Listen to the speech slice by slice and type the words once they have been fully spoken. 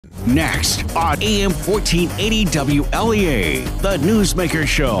Next on AM 1480 WLEA, the Newsmaker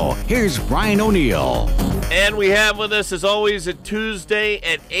Show. Here's Brian O'Neill. And we have with us, as always, a Tuesday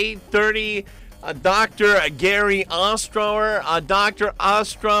at 8:30, Dr. Gary Ostrower. Dr.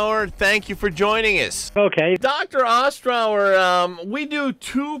 Ostrower, thank you for joining us. Okay. Dr. Ostrower, we do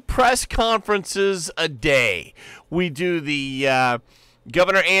 2 press conferences a day. We do the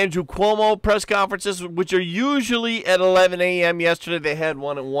Governor Andrew Cuomo press conferences, which are usually at 11 a.m. Yesterday they had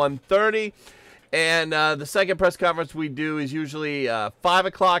one at 1:30. And the second press conference we do is usually 5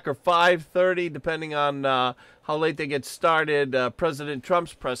 o'clock or 5:30, depending on how late they get started, President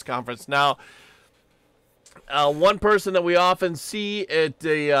Trump's press conference. Now, one person that we often see at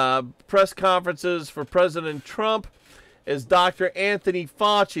the press conferences for President Trump is Dr. Anthony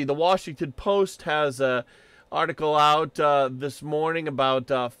Fauci. The Washington Post has a article out this morning about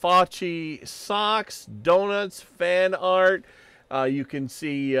Fauci socks, donuts, fan art. You can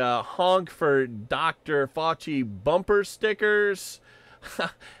see honk for Dr. Fauci bumper stickers,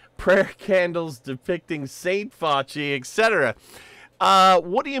 prayer candles depicting Saint Fauci, etc.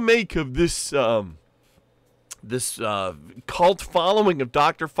 What do you make of this cult following of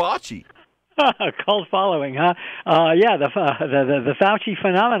Dr. Fauci? Cult following, huh? Yeah, the Fauci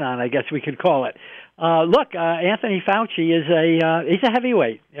phenomenon, I guess we could call it. Look, Anthony Fauci is he's a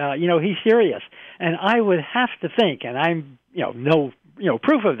heavyweight. He's serious, and I would have to think, and I'm no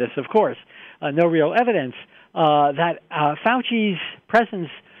proof of this, of course, no real evidence that Fauci's presence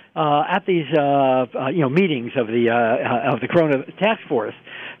at these meetings of the Corona Task Force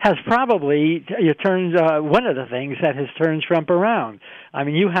has probably turned one of the things that has turned Trump around. I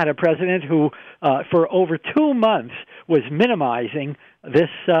mean, you had a president who, for over 2 months, was minimizing this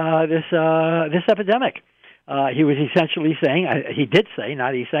epidemic. He was essentially saying, he did say,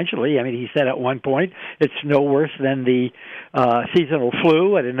 not essentially, I mean, he said at one point, it's no worse than the seasonal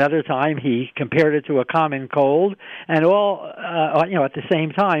flu. At another time, he compared it to a common cold. And all, at the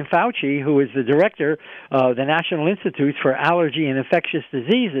same time, Fauci, who is the director of the National Institutes for Allergy and Infectious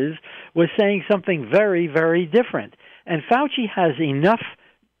Diseases, was saying something very, very different. And Fauci has enough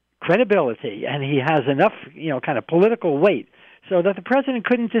credibility, and he has enough, kind of political weight, so that the president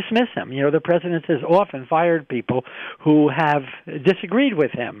couldn't dismiss him. The president has often fired people who have disagreed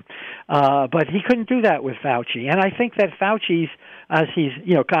with him, but he couldn't do that with Fauci. And I think that Fauci's, as he's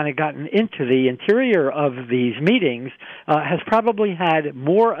kind of gotten into the interior of these meetings, has probably had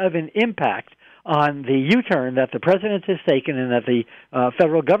more of an impact on the U-turn that the president has taken and that the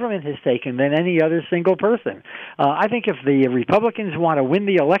federal government has taken than any other single person. I think if the Republicans want to win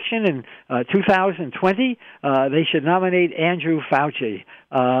the election in 2020, they should nominate Andrew Fauci.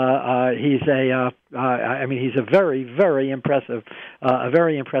 He's a very, very impressive,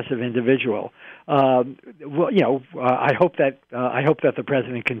 individual. I hope that the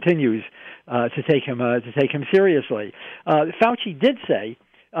president continues to take him seriously. Fauci did say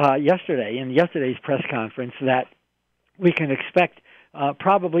yesterday, in yesterday's press conference, that we can expect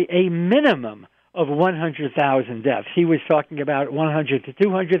probably a minimum of 100,000 deaths. He was talking about 100 to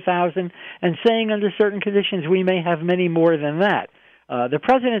 200,000 and saying under certain conditions we may have many more than that. The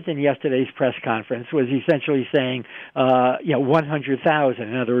president in yesterday's press conference was essentially saying, 100,000,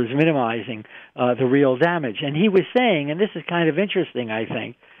 in other words, minimizing the real damage. And he was saying, and this is kind of interesting, I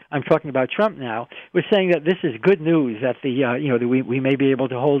think, I'm talking about Trump now, was saying that this is good news, that we may be able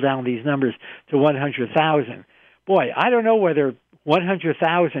to hold down these numbers to 100,000. Boy, I don't know whether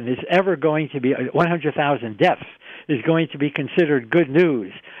 100,000 is ever going to be 100,000 deaths is going to be considered good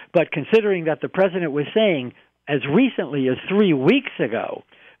news. But considering that the president was saying as recently as 3 weeks ago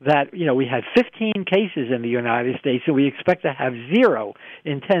that we had 15 cases in the United States and we expect to have 0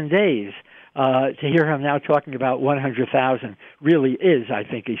 in 10 days. To hear him now talking about 100,000 really is, I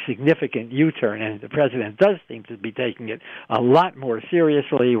think, a significant U-turn, and the president does seem to be taking it a lot more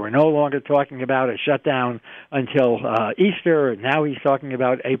seriously. We're no longer talking about a shutdown until Easter. Now he's talking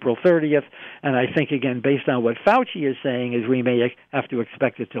about April 30th, and I think, again, based on what Fauci is saying, is we may have to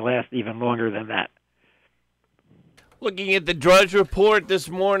expect it to last even longer than that. Looking at the Drudge Report this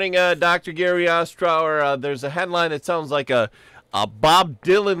morning, Dr. Gary Ostrower, there's a headline that sounds like a Bob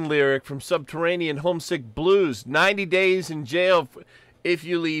Dylan lyric from Subterranean Homesick Blues, 90 days in jail if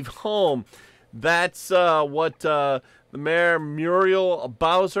you leave home. That's what the Mayor Muriel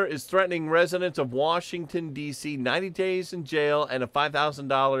Bowser is threatening residents of Washington, D.C., 90 days in jail and a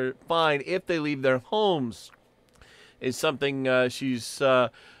 $5,000 fine if they leave their homes, is something she's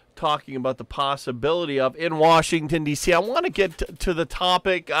talking about the possibility of in Washington, D.C. I want to get to the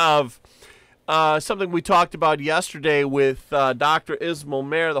topic of something we talked about yesterday with Dr. Ismail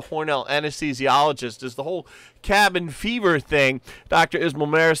Mayer, the Hornell anesthesiologist, is the whole cabin fever thing. Dr. Ismail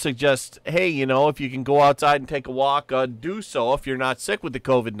Mayer suggests, hey, if you can go outside and take a walk, do so if you're not sick with the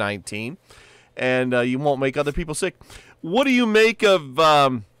COVID-19, and you won't make other people sick. What do you make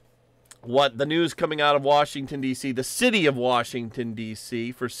of what the news coming out of Washington, D.C., the city of Washington,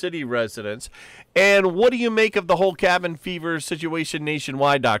 D.C., for city residents, and what do you make of the whole cabin fever situation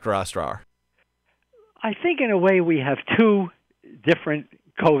nationwide, Dr. Ostrower? I think in a way we have two different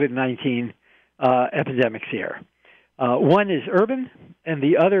COVID-19 epidemics here. One is urban and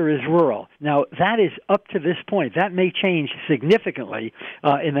the other is rural. Now, that is up to this point. That may change significantly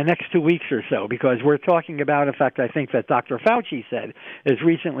in the next 2 weeks or so, because we're talking about, in fact, I think that Dr. Fauci said as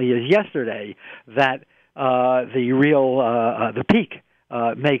recently as yesterday that the peak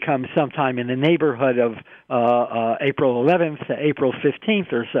may come sometime in the neighborhood of April 11th to April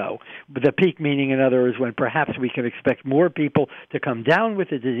 15th or so. But the peak meaning, in other words, when perhaps we can expect more people to come down with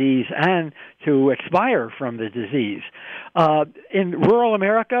the disease and to expire from the disease. In rural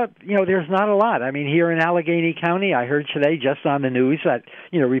America, there's not a lot. I mean, here in Allegheny County, I heard today just on the news that,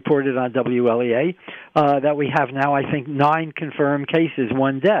 reported on WLEA, that we have now, I think, 9 confirmed cases,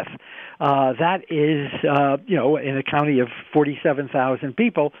 1 death. That is, in a county of 47,000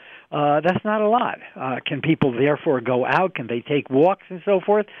 people, that's not a lot. Can people therefore go out? Can they take walks and so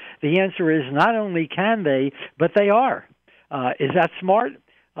forth? The answer is not only can they, but they are. Is that smart?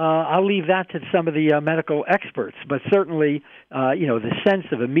 I'll leave that to some of the medical experts, but certainly, the sense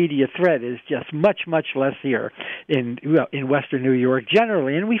of immediate threat is just much, much less here in Western New York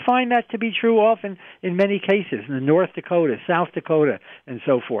generally, and we find that to be true often in many cases in the North Dakota, South Dakota, and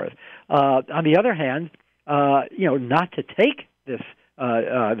so forth. On the other hand, not to take this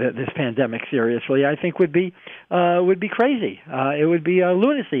pandemic seriously, I think would be crazy. It would be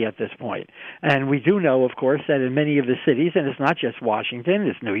lunacy at this point. And we do know, of course, that in many of the cities, and it's not just Washington,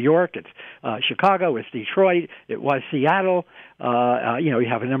 it's New York, it's Chicago, it's Detroit, it was Seattle. You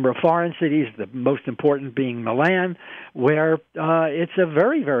have a number of foreign cities, the most important being Milan, where it's a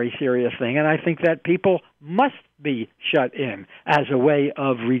very, very serious thing. And I think that people must be shut in as a way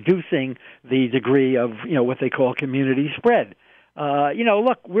of reducing the degree of, what they call community spread.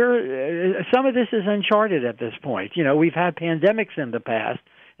 Look, some of this is uncharted at this point. We've had pandemics in the past,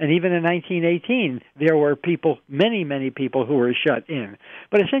 and even in 1918, there were many, many people who were shut in.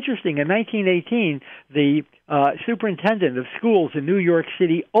 But it's interesting, in 1918, the superintendent of schools in New York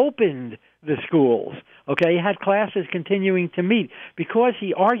City opened the schools, had classes continuing to meet, because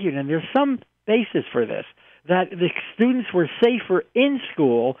he argued, and there's some basis for this, that the students were safer in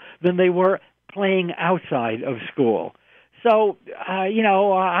school than they were playing outside of school. So,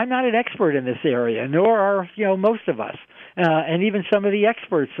 I'm not an expert in this area, nor are, most of us. And even some of the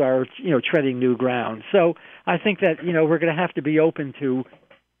experts are, treading new ground. So I think that, we're going to have to be open to,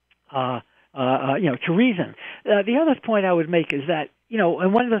 to reason. The other point I would make is that,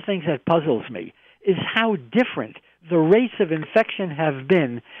 and one of the things that puzzles me is how different the rates of infection have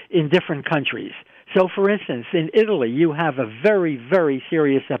been in different countries. So, for instance, in Italy, you have a very, very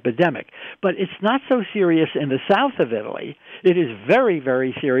serious epidemic. But it's not so serious in the south of Italy. It is very,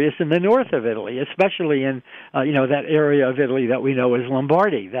 very serious in the north of Italy, especially in, that area of Italy that we know as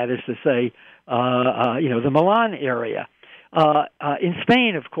Lombardy. That is to say, the Milan area. In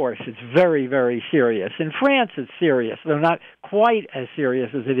Spain, of course, it's very, very serious. In France, it's serious, though not quite as serious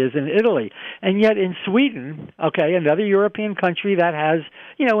as it is in Italy. And yet in Sweden, another European country that has,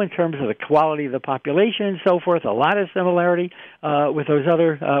 in terms of the quality of the population and so forth, a lot of similarity with those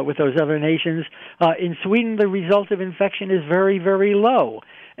other nations. In Sweden, the result of infection is very, very low.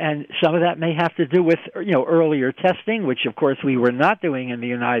 And some of that may have to do with, earlier testing, which, of course, we were not doing in the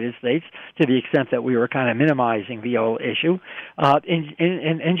United States to the extent that we were kind of minimizing the whole issue.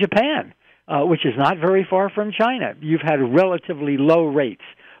 In Japan, which is not very far from China, you've had relatively low rates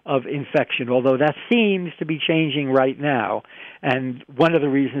of infection, although that seems to be changing right now. And one of the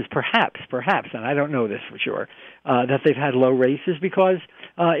reasons, perhaps, and I don't know this for sure, that they've had low rates is because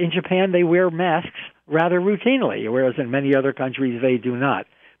in Japan they wear masks rather routinely, whereas in many other countries they do not.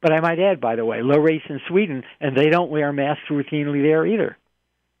 But I might add, by the way, low rates in Sweden, and they don't wear masks routinely there either.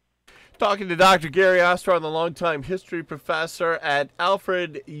 Talking to Dr. Gary Ostrower, the longtime history professor at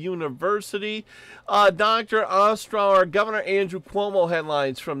Alfred University. Dr. Ostrower, Governor Andrew Cuomo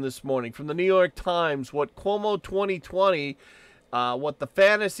headlines from this morning from the New York Times. What Cuomo 2020, what the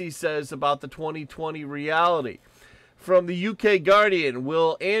fantasy says about the 2020 reality. From the UK Guardian,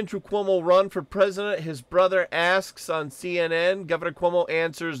 will Andrew Cuomo run for president? His brother asks on CNN. Governor Cuomo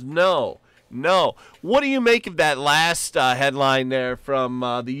answers no. No. What do you make of that last headline there from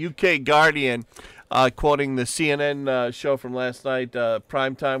the UK Guardian, quoting the CNN show from last night,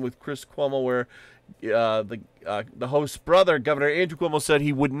 Primetime with Chris Cuomo, where the host's brother, Governor Andrew Cuomo, said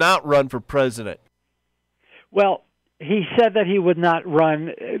he would not run for president? Well, he said that he would not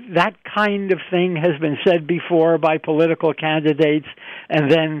run. That kind of thing has been said before by political candidates,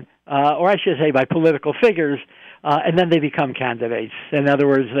 and then, or I should say by political figures, and then they become candidates. In other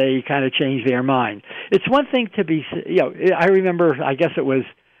words, they kind of change their mind. It's one thing to be, I remember, I guess it was,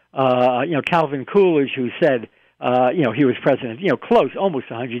 Calvin Coolidge who said, he was president, close, almost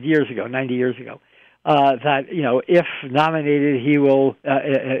 100 years ago, 90 years ago, that, if nominated, he will,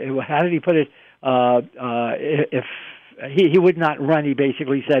 how did he put it? If he would not run, he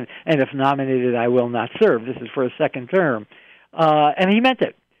basically said, and if nominated, I will not serve. This is for a second term. And he meant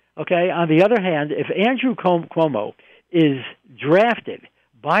it. Okay. On the other hand, if Andrew Cuomo is drafted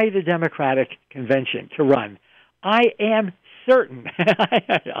by the Democratic convention to run, I am certain,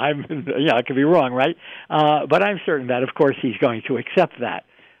 I could be wrong, right? But I'm certain that, of course, he's going to accept that.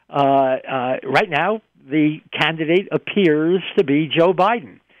 Right now, the candidate appears to be Joe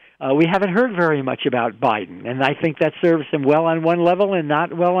Biden. We haven't heard very much about Biden, and I think that serves him well on one level and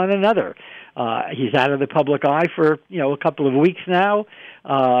not well on another. He's out of the public eye for a couple of weeks now.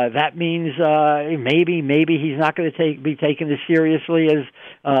 That means maybe he's not going to be taken as seriously as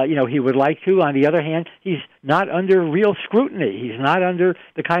he would like to. On the other hand, he's not under real scrutiny. He's not under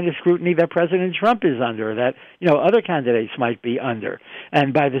the kind of scrutiny that President Trump is under, that other candidates might be under.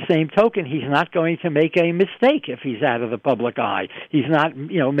 And by the same token, he's not going to make a mistake if he's out of the public eye. He's not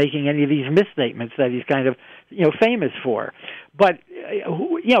making any of these misstatements that he's kind of famous for. But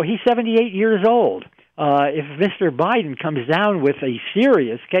he's 78 years old. If Mr. Biden comes down with a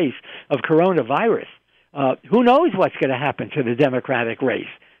serious case of coronavirus, who knows what's going to happen to the Democratic race?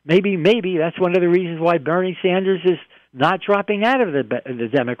 Maybe that's one of the reasons why Bernie Sanders is not dropping out of the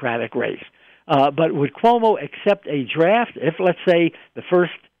Democratic race. But would Cuomo accept a draft if, let's say, the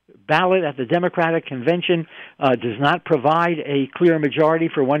first ballot at the Democratic convention does not provide a clear majority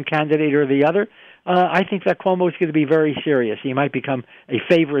for one candidate or the other? I think that Cuomo is going to be very serious. He might become a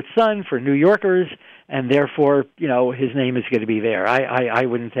favorite son for New Yorkers, and therefore, his name is going to be there. I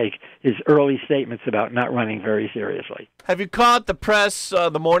wouldn't take his early statements about not running very seriously. Have you caught the press,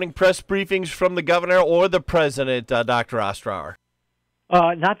 the morning press briefings from the governor or the president, Dr. Ostrower?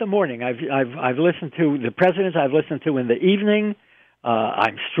 Not the morning. I've listened to the president. I've listened to in the evening.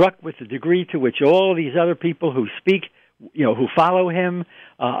 I'm struck with the degree to which all these other people who speak, who follow him,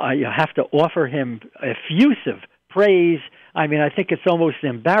 you have to offer him effusive praise. I mean, I think it's almost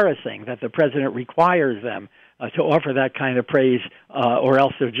embarrassing that the president requires them to offer that kind of praise, or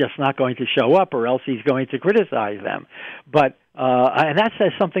else they're just not going to show up, or else he's going to criticize them. But and that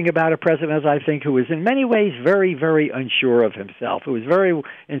says something about a president, I think, who is in many ways very, very unsure of himself, who is very,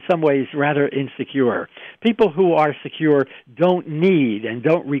 in some ways, rather insecure. People who are secure don't need and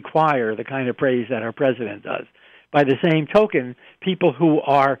don't require the kind of praise that our president does. By the same token, people who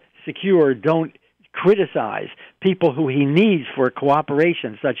are secure don't criticize people who he needs for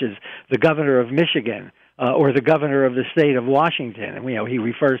cooperation, such as the governor of Michigan or the governor of the state of Washington. And he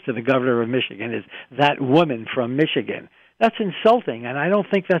refers to the governor of Michigan as that woman from Michigan. That's insulting, and I don't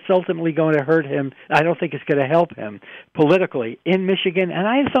think that's ultimately going to hurt him. I don't think it's going to help him politically in Michigan, and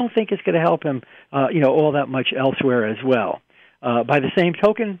I don't think it's going to help him, all that much elsewhere as well. By the same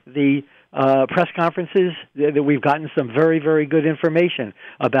token, the press conferences, that we've gotten some very, very good information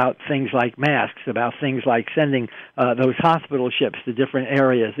about things like masks, about things like sending those hospital ships to different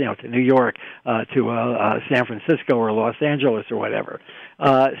areas, to New York, to San Francisco or Los Angeles or whatever.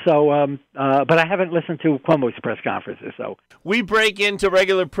 But I haven't listened to Cuomo's press conferences. So we break into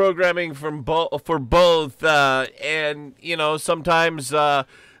regular programming for both, and sometimes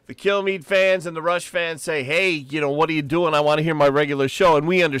the Kilmeade fans and the Rush fans say, hey, what are you doing? I want to hear my regular show. And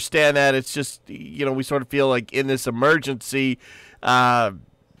we understand that. It's just, we sort of feel like in this emergency, the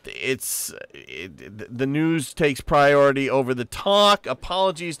news takes priority over the talk.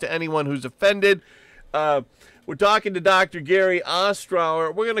 Apologies to anyone who's offended. We're talking to Dr. Gary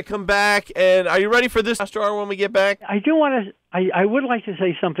Ostrower. We're going to come back. And are you ready for this, Ostrower, when we get back? I do want to. I would like to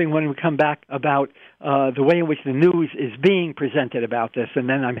say something when we come back about the way in which the news is being presented about this, and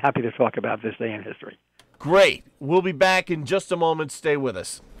then I'm happy to talk about this day in history. Great. We'll be back in just a moment. Stay with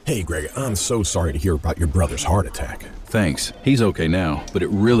us. Hey, Greg, I'm so sorry to hear about your brother's heart attack. Thanks. He's okay now, but it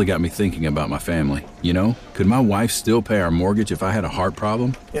really got me thinking about my family. You know, could my wife still pay our mortgage if I had a heart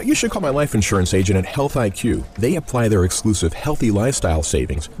problem? Yeah, you should call my life insurance agent at Health IQ. They apply their exclusive healthy lifestyle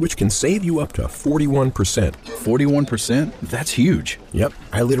savings, which can save you up to 41%. 41%? That's huge. Yep,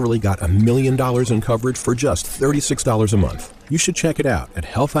 I literally got $1 million in coverage for just $36 a month. You should check it out at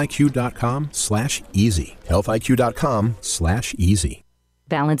healthiq.com/easy. healthiq.com/easy.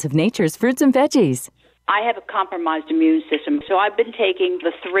 Balance of Nature's fruits and veggies. I have a compromised immune system, so I've been taking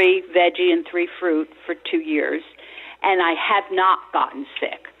the 3 veggie and 3 fruit for 2 years, and I have not gotten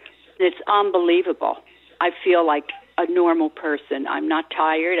sick. It's unbelievable. I feel like a normal person. I'm not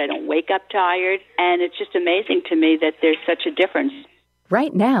tired. I don't wake up tired, and it's just amazing to me that there's such a difference.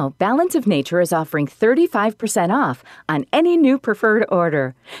 Right now, Balance of Nature is offering 35% off on any new preferred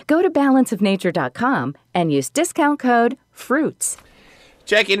order. Go to balanceofnature.com and use discount code FRUITS.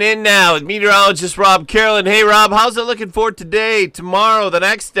 Checking in now with meteorologist Rob Carolyn. Hey, Rob, how's it looking for today, tomorrow, the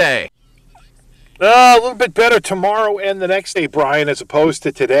next day? A little bit better tomorrow and the next day, Brian, as opposed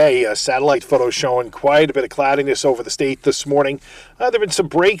to today. Satellite photos showing quite a bit of cloudiness over the state this morning. There have been some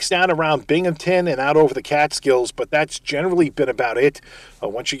breaks down around Binghamton and out over the Catskills, but that's generally been about it.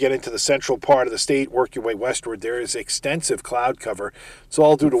 Once you get into the central part of the state, work your way westward, there is extensive cloud cover. It's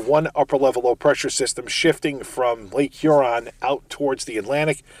all due to one upper-level low-pressure system shifting from Lake Huron out towards the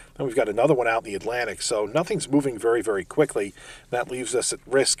Atlantic. Then we've got another one out in the Atlantic, so nothing's moving very, very quickly. That leaves us at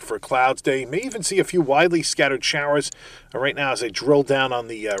risk for clouds day. May even see a few widely scattered showers. Right now, as I drill down on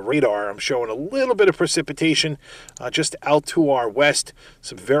the radar, I'm showing a little bit of precipitation just out to our west.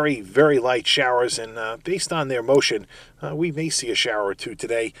 Some very, very light showers, and based on their motion, we may see a shower or two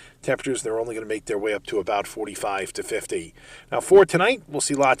today. Temperatures, they're only going to make their way up to about 45 to 50. Now, for tonight, we'll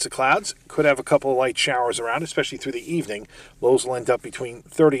see lots of clouds. Could have a couple of light showers around, especially through the evening. Lows will end up between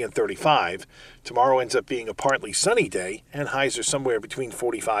 30 and 35. Tomorrow ends up being a partly sunny day, and highs are somewhere between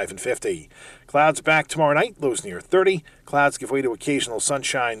 45 and 50. Clouds back tomorrow night, lows near 30. Clouds give way to occasional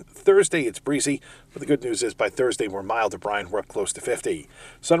sunshine. Thursday, it's breezy, but the good news is by Thursday, we're milder, Brian. We're up close to 50.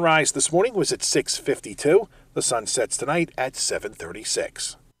 Sunrise this morning was at 6:52. The sun sets tonight at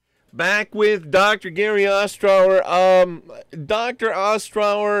 7:36. Back with Dr. Gary Ostrower. Dr.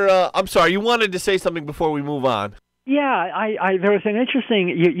 Ostrower, I'm sorry, you wanted to say something before we move on. Yeah, there was an interesting.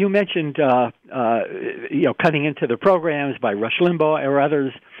 You mentioned, cutting into the programs by Rush Limbaugh or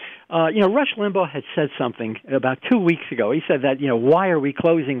others. Rush Limbaugh had said something about 2 weeks ago. He said that, why are we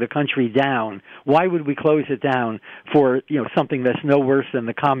closing the country down? Why would we close it down for, something that's no worse than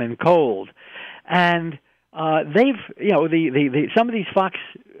the common cold? And they've, some of these Fox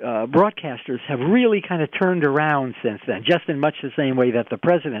broadcasters have really kind of turned around since then, just in much the same way that the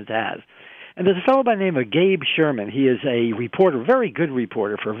president has. And there's a fellow by the name of Gabe Sherman. He is a reporter, very good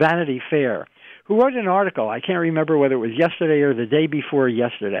reporter for Vanity Fair, who wrote an article, I can't remember whether it was yesterday or the day before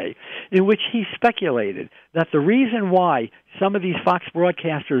yesterday, in which he speculated that the reason why some of these Fox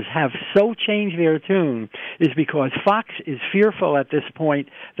broadcasters have so changed their tune is because Fox is fearful at this point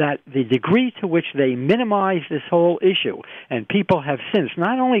that the degree to which they minimize this whole issue, and people have since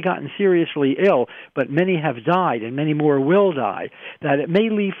not only gotten seriously ill, but many have died and many more will die, that it may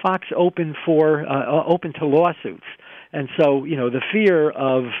leave Fox open to lawsuits. And so, the fear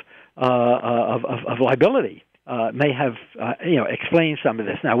of liability may have explained some of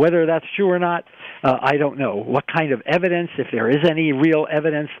this. Now, whether that's true or not, I don't know. What kind of evidence, if there is any real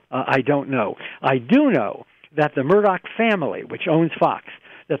evidence, I don't know. I do know that the Murdoch family, which owns Fox,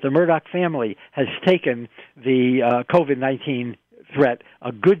 that the Murdoch family has taken the COVID-19 threat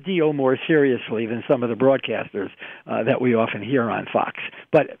a good deal more seriously than some of the broadcasters that we often hear on Fox.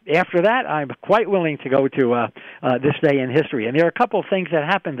 But after that, I'm quite willing to go to this day in history. And there are a couple of things that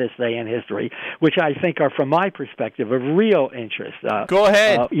happened this day in history, which I think are, from my perspective, of real interest. Go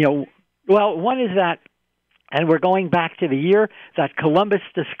ahead. Well, one is that, and we're going back to the year that Columbus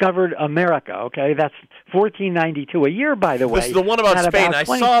discovered America, okay? That's 1492. A year, by the way. This is the one about Spain. I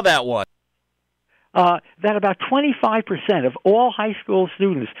saw that one. That about 25% of all high school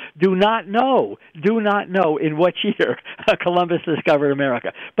students do not know in what year Columbus discovered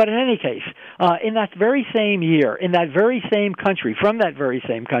America. But in any case, in that very same year, in that very same country, from that very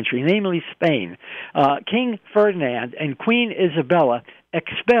same country, namely Spain, King Ferdinand and Queen Isabella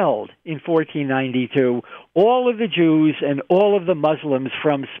expelled in 1492 all of the Jews and all of the Muslims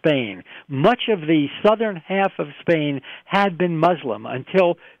from Spain. Much of the southern half of Spain had been Muslim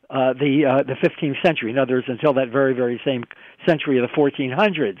until the 15th century. In other words, until that very, very same century of the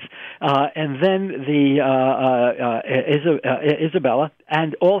 1400s. And then the Isabella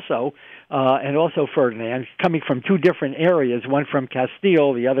and also and also Ferdinand, coming from two different areas, one from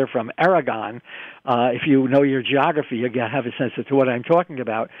Castile, the other from Aragon. If you know your geography, you have a sense as to what I'm talking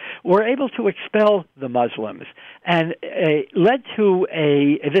about, were able to expel the Muslims, and led to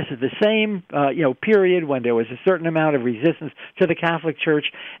this is the same period when there was a certain amount of resistance to the Catholic Church,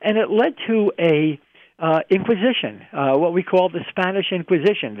 and it led to a Inquisition, what we call the Spanish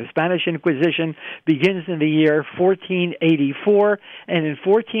Inquisition. The Spanish Inquisition begins in the year 1484, and in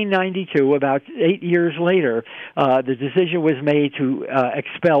 1492, about 8 years later, the decision was made to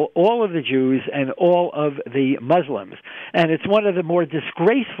expel all of the Jews and all of the Muslims. And it's one of the more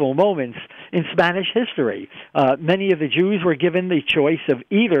disgraceful moments in Spanish history. Many of the Jews were given the choice of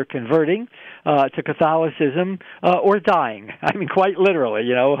either converting to Catholicism or dying. I mean, quite literally,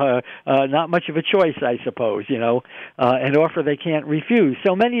 not much of a choice, I suppose, an offer they can't refuse.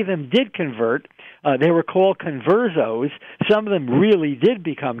 So many of them did convert. They were called conversos. Some of them really did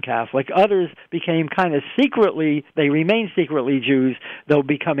become Catholic. Others became kind of secretly, they remained secretly Jews, though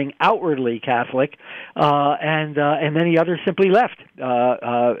becoming outwardly Catholic. And many others simply left.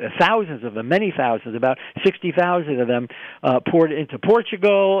 Thousands of them, many thousands, about 60,000 of them poured into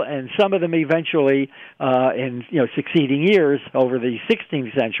Portugal, and some of them eventually, in succeeding years over the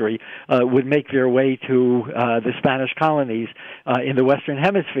 16th century, would make their way to the Spanish colonies in the Western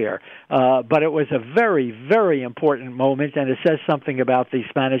Hemisphere. But it was a very, very important moment, and it says something about the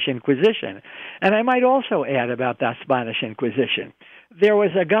Spanish Inquisition. And I might also add about that Spanish Inquisition. There was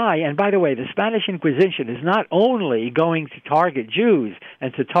a guy, and by the way, the Spanish Inquisition is not only going to target Jews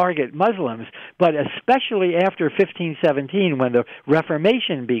and to target Muslims, but especially after 1517, when the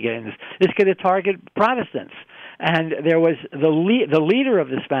Reformation begins, it's going to target Protestants. And there was the leader of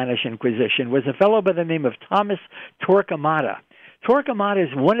the Spanish Inquisition was a fellow by the name of Thomas Torquemada. Torquemada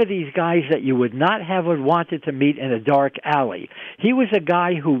is one of these guys that you would not have wanted to meet in a dark alley. He was a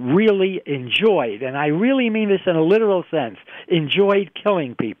guy who really enjoyed, and I really mean this in a literal sense, enjoyed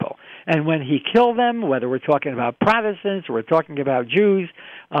killing people. And when he killed them, whether we're talking about Protestants or we're talking about Jews,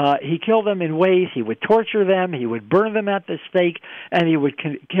 he killed them in ways, he would torture them, he would burn them at the stake, and he would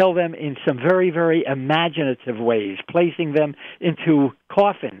kill them in some very, very imaginative ways, placing them into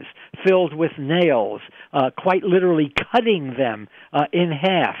coffins filled with nails, quite literally cutting them in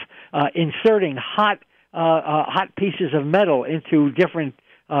half, inserting hot pieces of metal into different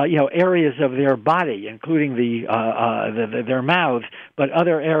areas of their body, including their mouths, but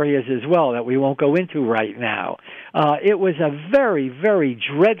other areas as well that we won't go into right now. It was a very, very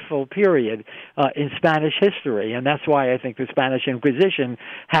dreadful period in Spanish history, and that's why I think the Spanish Inquisition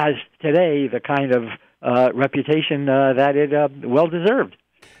has today the kind of reputation that it well deserved.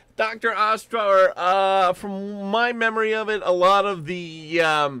 Dr. Ostrower, from my memory of it, a lot of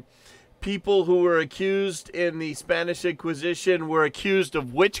the people who were accused in the Spanish Inquisition were accused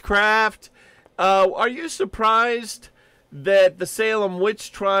of witchcraft. Are you surprised that the Salem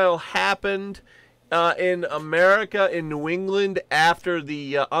witch trial happened in America, in New England, after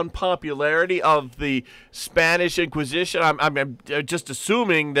the unpopularity of the Spanish Inquisition? I'm just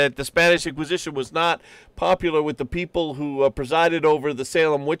assuming that the Spanish Inquisition was not popular with the people who presided over the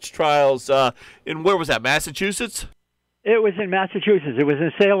Salem witch trials in, where was that, Massachusetts? It was in Massachusetts. It was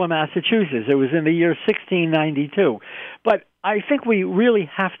in Salem, Massachusetts. It was in the year 1692. But I think we really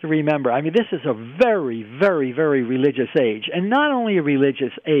have to remember, I mean, this is a very, very, very religious age. And not only a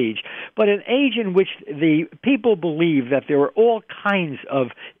religious age, but an age in which the people believe that there are all kinds of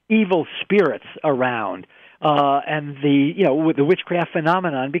evil spirits around. And the witchcraft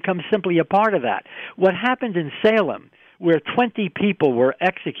phenomenon becomes simply a part of that. What happened in Salem, where 20 people were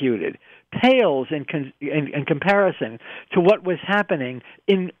executed, pales in comparison to what was happening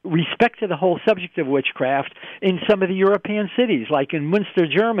in respect to the whole subject of witchcraft in some of the European cities, like in Munster,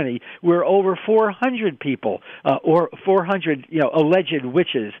 Germany, where over 400 people or 400 alleged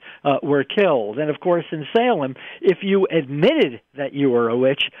witches were killed. And of course, in Salem, if you admitted that you were a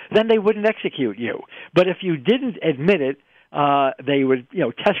witch, then they wouldn't execute you. But if you didn't admit it, they would,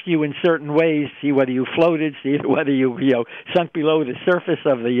 test you in certain ways, see whether you floated, see whether you, sunk below the surface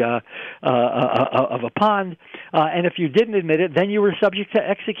of the of a pond, and if you didn't admit it, then you were subject to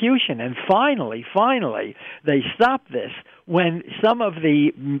execution. And finally, they stopped this when some of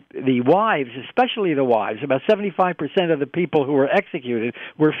the wives, especially the wives, about 75% of the people who were executed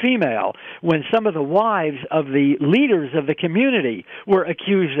were female. When some of the wives of the leaders of the community were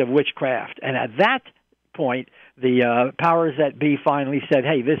accused of witchcraft, and at that point, the powers that be finally said,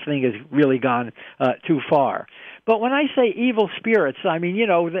 hey, this thing has really gone too far. But when I say evil spirits, I mean,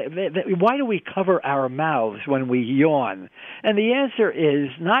 why do we cover our mouths when we yawn? And the answer is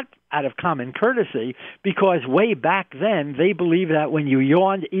not out of common courtesy, because way back then they believed that when you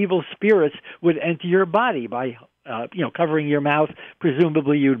yawned, evil spirits would enter your body by covering your mouth.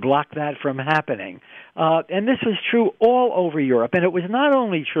 Presumably you'd block that from happening. And this was true all over Europe. And it was not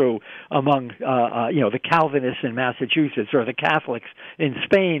only true among, the Calvinists in Massachusetts or the Catholics in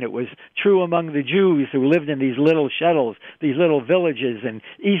Spain. It was true among the Jews who lived in these little shtetls, these little villages in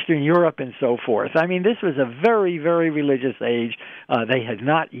Eastern Europe and so forth. I mean, this was a very, very religious age. They had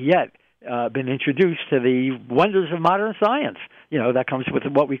not yet been introduced to the wonders of modern science. That comes with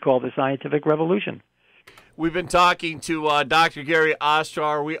what we call the scientific revolution. We've been talking to Dr. Gary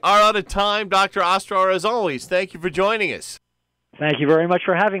Ostrower. We are out of time. Dr. Ostrower, as always, thank you for joining us. Thank you very much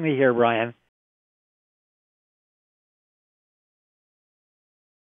for having me here, Brian.